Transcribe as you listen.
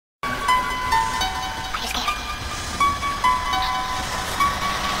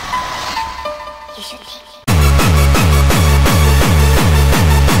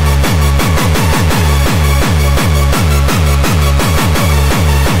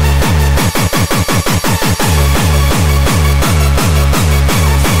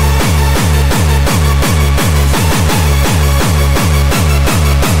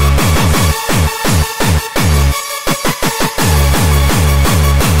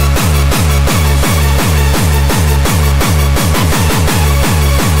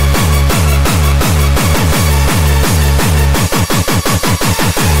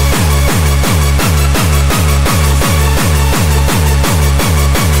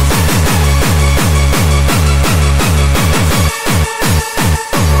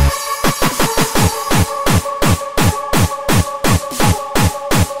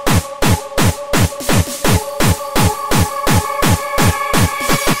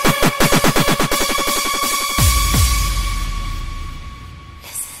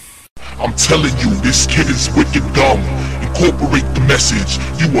I'm telling you, this kid is wicked dumb. Incorporate the message,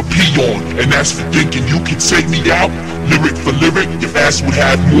 you a peon. And as for thinking you can take me out, lyric for lyric, your ass would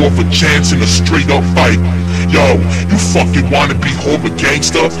have more of a chance in a straight up fight. Yo, you fucking wanna be horror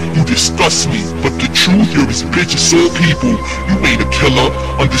gangster? You disgust me, but the truth, you're as bitch as all people. You ain't a killer,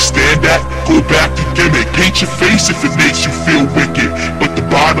 understand that? Go back to gimmick, paint your face if it makes you feel wicked. But the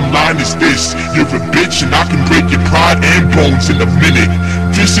bottom line is this, you're a bitch and I can break your pride and bones in a minute.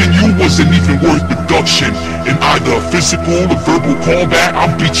 Dissing you wasn't even worth production. In either physical or verbal combat,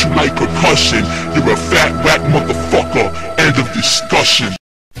 I'll beat you like percussion. You're a fat whack motherfucker, end of discussion.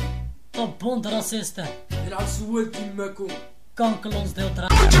 Tot bond racisten. Draag zwoord die mekko. Kankelons deel tra.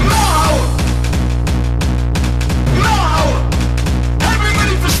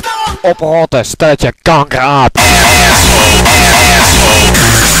 Oprotten, stelletje kankerraad.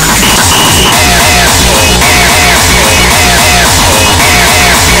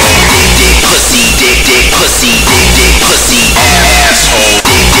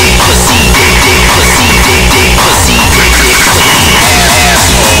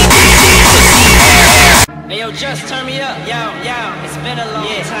 Hey yo, just turn me up, yo, it's been a long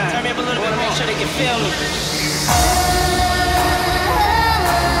time. Turn me up a little bit, make sure they can feel me.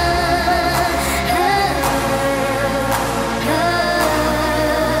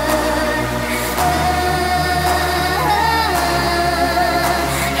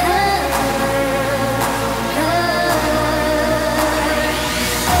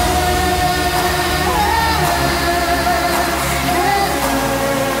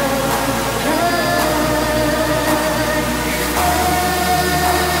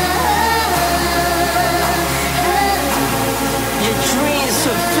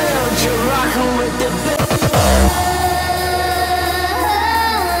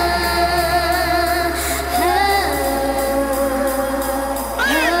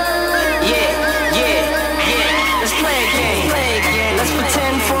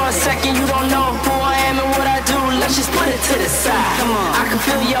 To the side. Come on. I can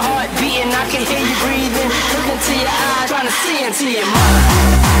feel your heart beating, I can hear you breathing. Look into your eyes, trying to see into your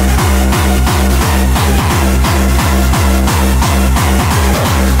mind.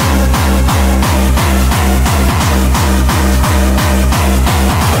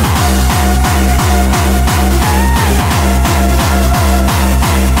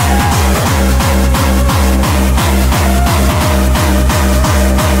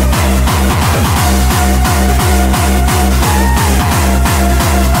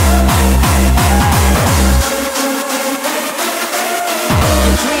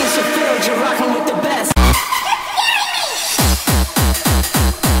 Dreams fulfilled, you're rocking with the best.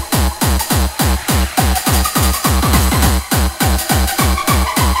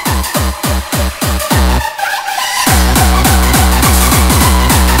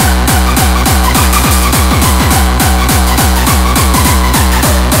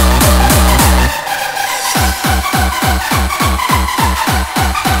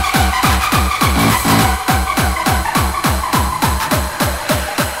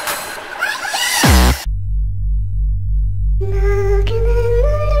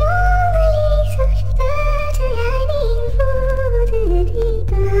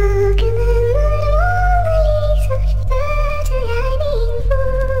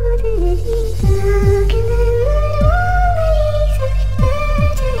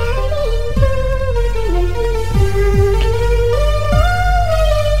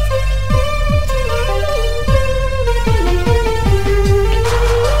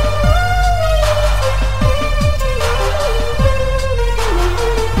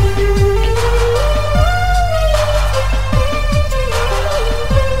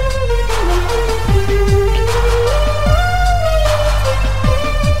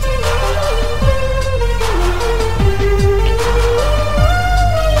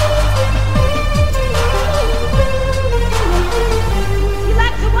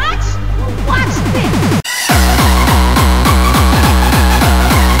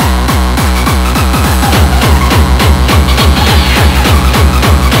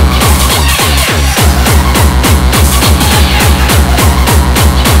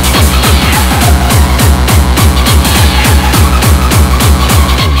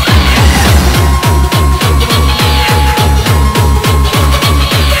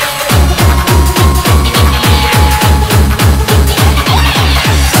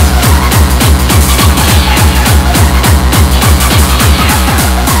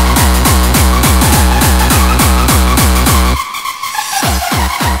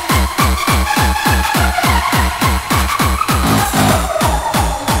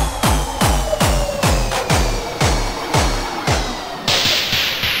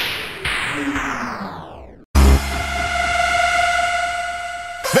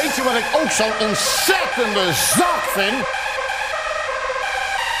 Weet je wat ik ook zo'n ontzettende zak vind?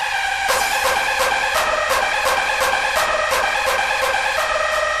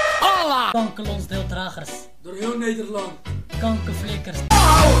 Allah! Kankerlonsdeeldragers. Door heel Nederland. Kankerflikkers.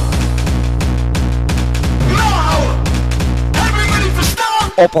 Nou! Hebben jullie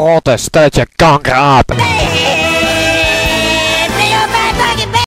verstaan? Oprotten, stelletje kankerapen.